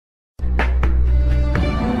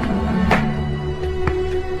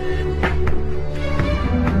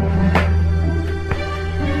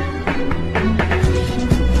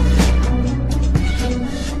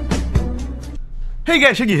Hey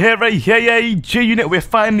guys, Shaggy here, right here, yeah, G-Unit. We're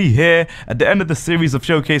finally here at the end of the series of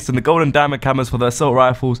showcasing the gold and diamond cameras for the assault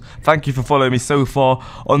rifles. Thank you for following me so far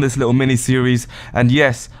on this little mini-series. And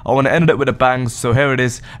yes, I want to end it with a bang, so here it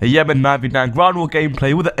is. A Yemen 9v9 ground war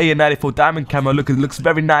gameplay with the AN-94 diamond camera. Look, it looks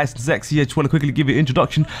very nice and sexy. I just want to quickly give you an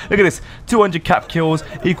introduction. Look at this, 200 cap kills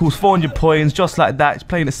equals 400 points, just like that. It's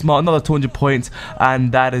playing it smart, another 200 points.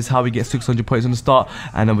 And that is how we get 600 points on the start.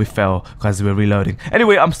 And then we fell because we're reloading.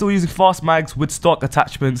 Anyway, I'm still using fast mags with stock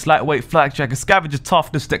attachments, lightweight flak jacket, scavenger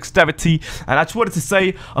toughness, dexterity. And I just wanted to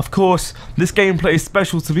say, of course, this gameplay is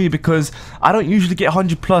special to me because I don't usually get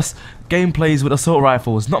 100+ gameplays with assault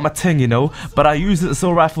rifles. Not my thing, you know, but I used the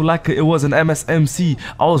assault rifle like it was an MSMC.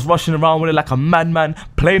 I was rushing around with it like a madman,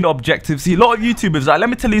 playing the objective. See, a lot of YouTubers, like, let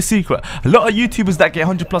me tell you a secret, a lot of YouTubers that get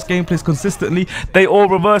 100+ gameplays consistently, they all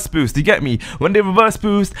reverse boost. You get me? When they reverse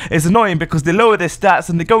boost, it's annoying because they lower their stats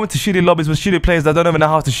and they go into shitty lobbies with shitty players that don't even know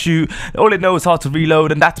how to shoot. All they know is how to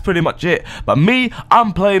reload, and that's pretty much it. But me,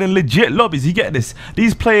 I'm playing in legit lobbies. You get this?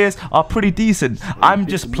 These players are pretty decent. I'm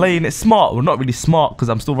just playing it smart. Well, not really smart because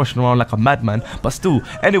I'm still rushing around like a madman, but still.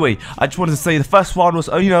 Anyway, I just wanted to say the first round was,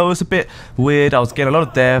 you know, it was a bit weird. I was getting a lot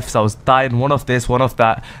of deaths. I was dying one of this, one of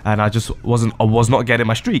that, and I was not getting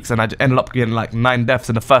my streaks, and I ended up getting like 9 deaths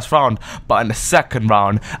in the first round. But in the second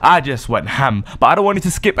round, I just went ham. But I don't want you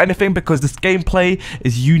to skip anything because this gameplay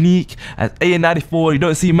is unique. At AN-94, you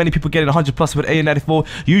don't see many people getting 100+ with AN-94.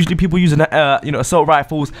 Usually people using you know, assault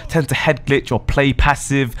rifles tend to head glitch or play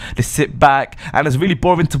passive. They sit back and it's really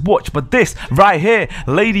boring to watch. But this right here,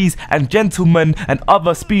 ladies and gentlemen and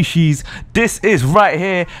other species, this is right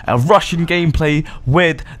here a Russian gameplay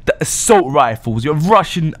with the assault rifles. You're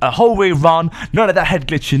rushing a whole way around, none of that head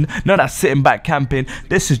glitching, none of that sitting back camping.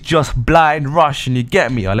 This is just blind rushing, you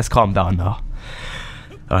get me? Alright, let's calm down now.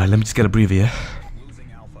 Alright, let me just get a breather here.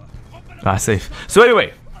 Alright, safe. So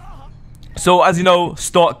anyway, so as you know,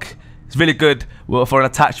 stock is really good for an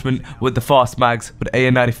attachment with the fast mags with the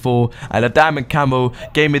AN-94, and the diamond camo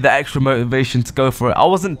gave me the extra motivation to go for it. I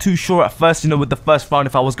wasn't too sure at first, you know, with the first round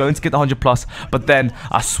if I was going to get the 100+, but then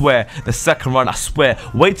I swear the second round, I swear,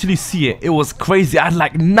 wait till you see it, it was crazy. I had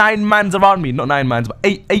like 9 mans around me, not 9 mans, but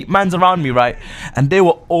 8 mans around me, right? And they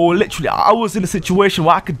were all literally, I was in a situation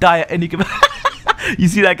where I could die at any given You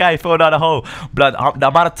see that guy fell down the hole? Blood, the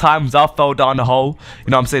amount of times I fell down the hole,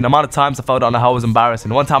 you know what I'm saying? The amount of times I fell down the hole was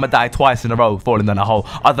embarrassing. One time I died twice in a row falling down the hole.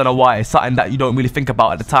 I don't know why. It's something that you don't really think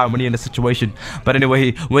about at the time when you're in the situation. But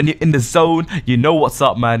anyway, when you're in the zone, you know what's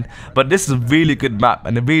up, man. But this is a really good map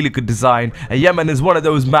and a really good design. And Yemen is one of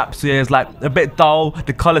those maps where it's like a bit dull.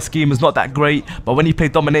 The color scheme is not that great. But when you play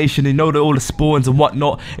domination, you know that all the spawns and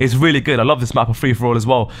whatnot, it's really good. I love this map of free-for-all as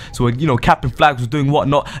well. So, you know, capping flags was doing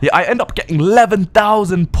whatnot. Yeah, I end up getting 11,000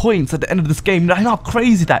 points at the end of this game. You know how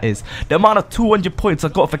crazy that is? The amount of 200 points I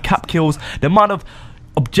got for cap kills, the amount of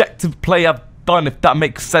objective play I've done, if that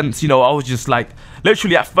makes sense. You know, I was just like,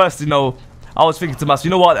 literally at first, you know, I was thinking to myself,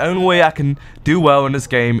 you know what, the only way I can do well in this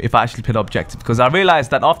game if I actually play the objective, because I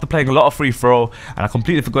realized that after playing a lot of free-for-all and I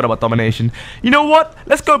completely forgot about domination, you know what,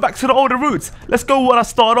 let's go back to the older roots. Let's go what I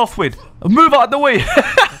started off with. Move out of the way.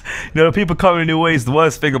 You know, people coming in new ways, the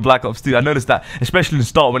worst thing of Black Ops 2. I noticed that, especially in the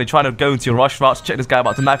start when they're trying to go into your rush routes. Check this guy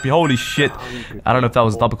about to knife me. Holy shit. I don't know if that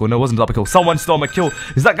was a double kill. No, it wasn't a double kill. Someone stole my kill.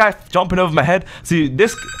 Is that guy jumping over my head? See,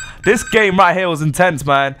 this game right here was intense,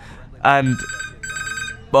 man. And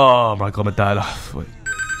oh my god, my dad.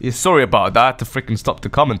 Yeah, sorry about that. I had to freaking stop the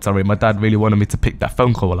commentary. My dad really wanted me to pick that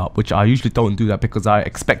phone call up, which I usually don't do that because I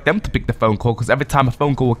expect them to pick the phone call, because every time a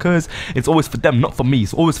phone call occurs, it's always for them, not for me.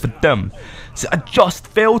 It's always for them. So I just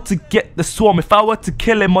failed to get the swarm. If I were to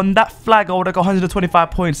kill him on that flag, I would have got 125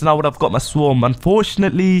 points and I would have got my swarm.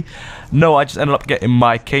 Unfortunately, no, I just ended up getting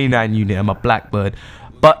my K9 unit and my Blackbird.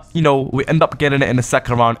 But, you know, we end up getting it in the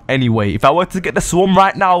second round anyway. If I were to get the swarm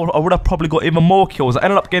right now, I would have probably got even more kills. I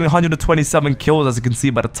ended up getting 127 kills, as you can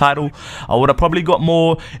see by the title. I would have probably got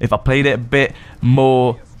more if I played it a bit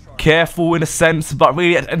more careful in a sense. But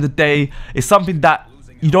really, at the end of the day, it's something that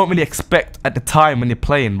you don't really expect at the time when you're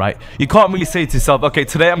playing, right? You can't really say to yourself, okay,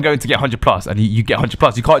 today I'm going to get 100+, and you get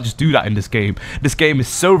 100+. You can't just do that in this game. This game is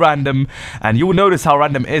so random, and you will notice how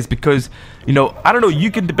random it is because, you know, I don't know,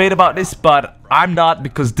 you can debate about this, but I'm not,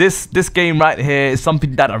 because this game right here is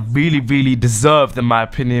something that I really deserved in my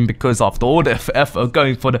opinion, because after all the effort of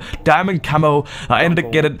going for the diamond camo, I ended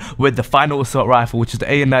up getting with the final assault rifle, which is the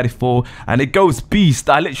AN-94, and it goes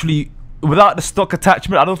beast. I literally, without the stock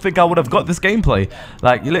attachment, I don't think I would have got this gameplay.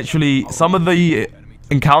 Like, literally, some of the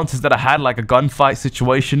encounters that I had, like a gunfight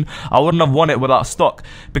situation, I wouldn't have won it without stock,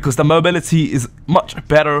 because the mobility is much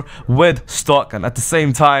better with stock, and at the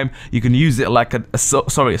same time you can use it like a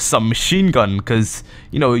submachine gun, because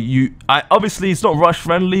you know, obviously it's not rush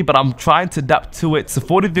friendly, but I'm trying to adapt to it. So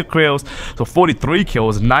 43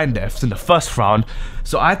 kills, 9 deaths in the first round,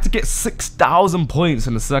 so I had to get 6,000 points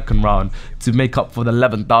in the second round to make up for the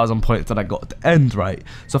 11,000 points that I got at the end, right?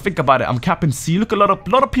 So think about it, I'm capping C. Look, a lot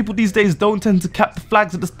of people these days don't tend to cap the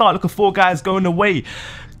flags at the start. Look at 4 guys going away.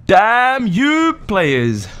 Damn you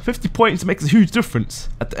players. 50 points makes a huge difference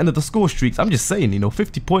at the end of the score streaks. I'm just saying, you know,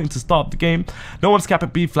 50 points to start the game. No one's capping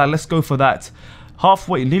B flag. Let's go for that.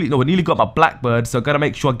 Halfway, nearly got my blackbird, so I gotta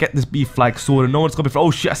make sure I get this B flag sorted. No one's coming for.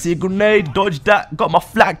 Oh shit, I see a grenade. Dodge that. Got my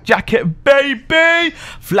flak jacket, baby.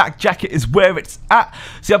 Flak jacket is where it's at.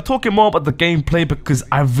 See, I'm talking more about the gameplay because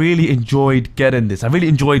I really enjoyed getting this. I really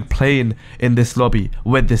enjoyed playing in this lobby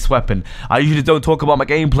with this weapon. I usually don't talk about my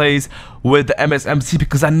gameplays with the MSMC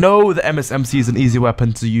because I know the MSMC is an easy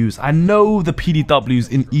weapon to use. I know the PDW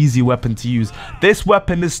is an easy weapon to use. This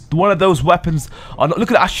weapon is one of those weapons. Oh, no,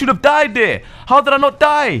 look at that. I should have died there. How did I not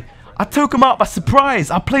die? I took him out by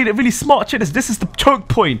surprise. I played it really smart. Check this. This is the choke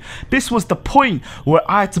point. This was the point where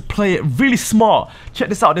I had to play it really smart. Check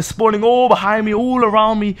this out. They're spawning all behind me, all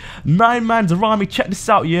around me. 9 mans around me. Check this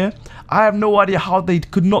out, yeah? I have no idea how they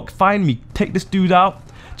could not find me. Take this dude out.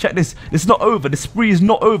 Check this. It's not over. The spree is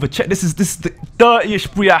not over. Check this. This is the dirtiest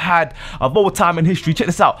spree I had of all time in history. Check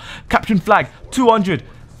this out. Capturing flag. 200.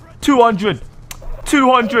 200.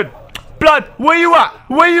 200. Blood, where you at?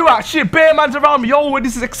 Where you at? Shit, bear man's around me. Yo,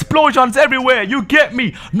 this is explosions everywhere. You get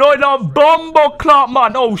me? No, bombo clock,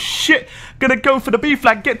 man. Oh, shit. Gonna go for the B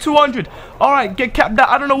flag. Get 200. Alright, get capped out.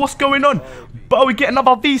 I don't know what's going on. But we get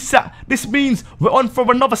another VSAT. This means we're on for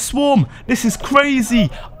another swarm. This is crazy.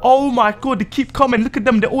 Oh my god, they keep coming. Look at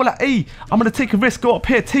them. They're all at A. I'm gonna take a risk. Go up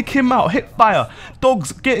here. Take him out. Hit fire.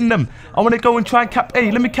 Dogs getting them. I wanna go and try and cap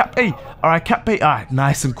A. Let me cap A. Alright, cap A. Alright,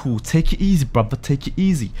 nice and cool. Take it easy, brother. Take it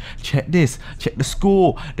easy. Check this. Check the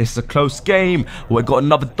score. This is a close game. We got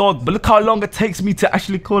another dog. But look how long it takes me to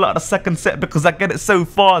actually call out the second set because I get it so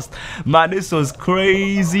fast. Man, this was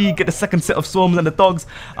crazy. Get the second set of swarms and the dogs.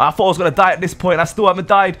 I thought I was gonna die at this point. I still haven't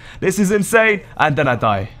died. This is insane. And then I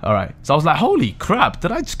die. Alright. So I was like, holy crap.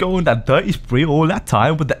 Did I just go on that dirty spree all that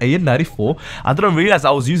time with the AN-94? I didn't realize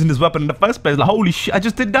I was using this weapon in the first place. Like, holy shit, I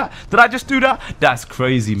just did that. Did I just do that? That's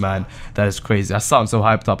crazy, man. That is crazy. I sound so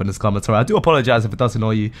hyped up in this commentary. I do apologize if it does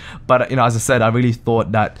annoy you. But, you know, as I said, I really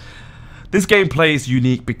thought that this gameplay is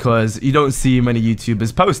unique because you don't see many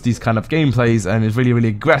YouTubers post these kind of gameplays, and it's really, really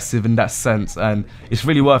aggressive in that sense, and it's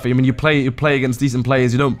really worth it. I mean, you play against decent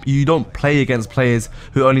players. You don't play against players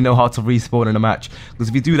who only know how to respawn in a match, because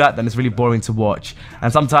if you do that, then it's really boring to watch.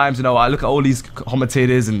 And sometimes, you know, I look at all these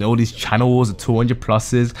commentators and all these channels of 200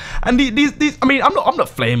 pluses, and these I mean, I'm not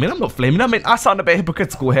flaming. I mean, I sound a bit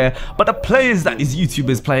hypocritical here, but the players that these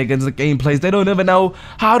YouTubers play against, the gameplays, they don't even know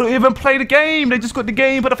how to even play the game. They just got the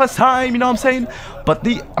game for the first time. You know what I'm saying? But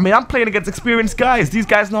I mean, I'm playing against experienced guys. These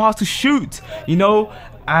guys know how to shoot, you know,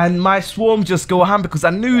 and my swarm just go ham because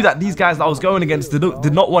I knew that these guys that I was going against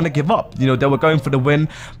did not want to give up. You know, they were going for the win,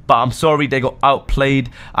 but I'm sorry, they got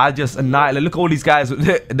outplayed. I just annihilated. Look at all these guys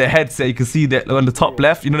with their headset. You can see that on the top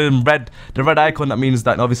left, you know, the red icon. That means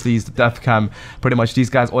that obviously is the death cam. Pretty much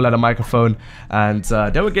these guys all had a microphone, and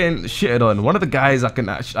they were getting shitted on. One of the guys,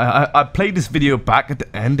 I played this video back at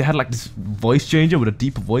the end. They had like this voice changer with a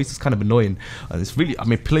deeper voice. It's kind of annoying. It's really, I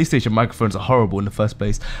mean, PlayStation microphones are horrible in the first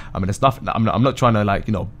place. I mean, it's nothing. I'm not trying to, like,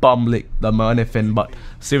 you know, bum lick them or anything, but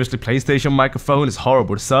seriously, PlayStation microphone is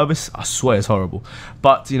horrible. The service, I swear, is horrible.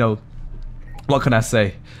 But you know, what can I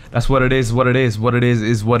say? That's what it is. What it is. What it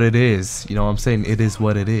is what it is. You know what I'm saying? It is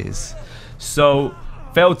what it is. So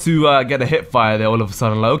failed to get a hip fire there all of a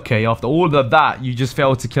sudden. Like, okay, after all of that, you just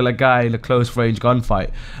failed to kill a guy in a close range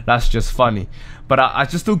gunfight. That's just funny. But I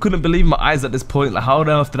just still couldn't believe my eyes at this point. Like, how on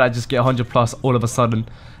earth did I just get 100 plus all of a sudden?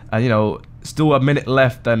 And you know, still a minute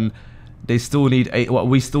left, and they still need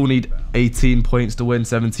we still need 18 points to win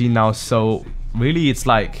 17 now. So really, it's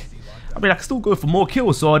like, I mean, I can still go for more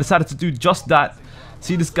kills. So I decided to do just that.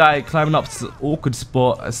 See this guy climbing up to the awkward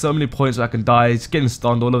spot. So many points where I can die. He's getting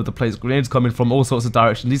stunned all over the place. Grenades coming from all sorts of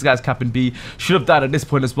directions. These guys capping B. Should have died at this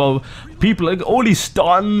point as well. People, like, all these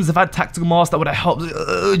stuns. If I had tactical mask, that would have helped.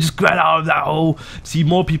 Just get out of that hole. See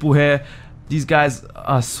more people here. These guys,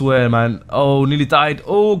 I swear, man. Oh, nearly died.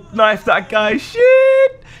 Oh, knife that guy.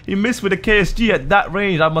 Shit. He missed with a KSG at that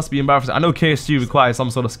range. That must be embarrassing. I know KSG requires some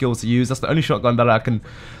sort of skills to use. That's the only shotgun that I can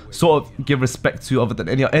sort of give respect to, other than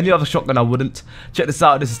any other shotgun I wouldn't. Check this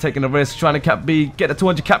out. This is taking a risk, trying to cap B, get the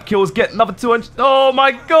 200 cap kills, get another 200. Oh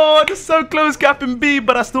my god, it's so close capping B,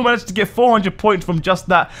 but I still managed to get 400 points from just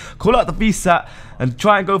that. Call out the VSAT and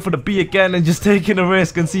try and go for the B again and just taking a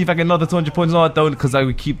risk and see if I get another 200 points. No, I don't, because I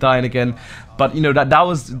would keep dying again. But you know, that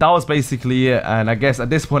was basically it. And I guess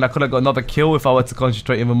at this point I could have got another kill if I were to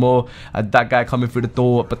concentrate even more at that guy coming through the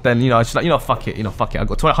door. But then, you know, it's just like, fuck it, fuck it. I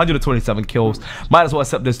got 127 kills. Might as well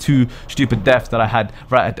accept those 2 stupid deaths that I had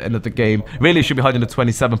right at the end of the game. Really, it should be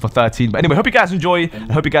 127 for 13. But anyway, hope you guys enjoy.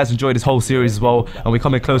 I hope you guys enjoy this whole series as well. And we're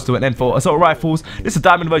coming close to an end for assault rifles. This is a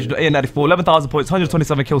diamond version of AN-94. 11,000 points,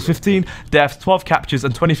 127 kills, 15 deaths, 12 captures,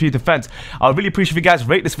 and 23 defense. I really appreciate if you guys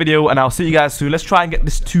rate this video, and I'll see you guys soon. Let's try and get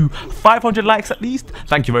this to 500 likes at least.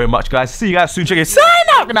 Thank you very much, guys. See you guys soon. Check it. Sign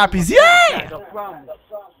out, nappies. Yeah.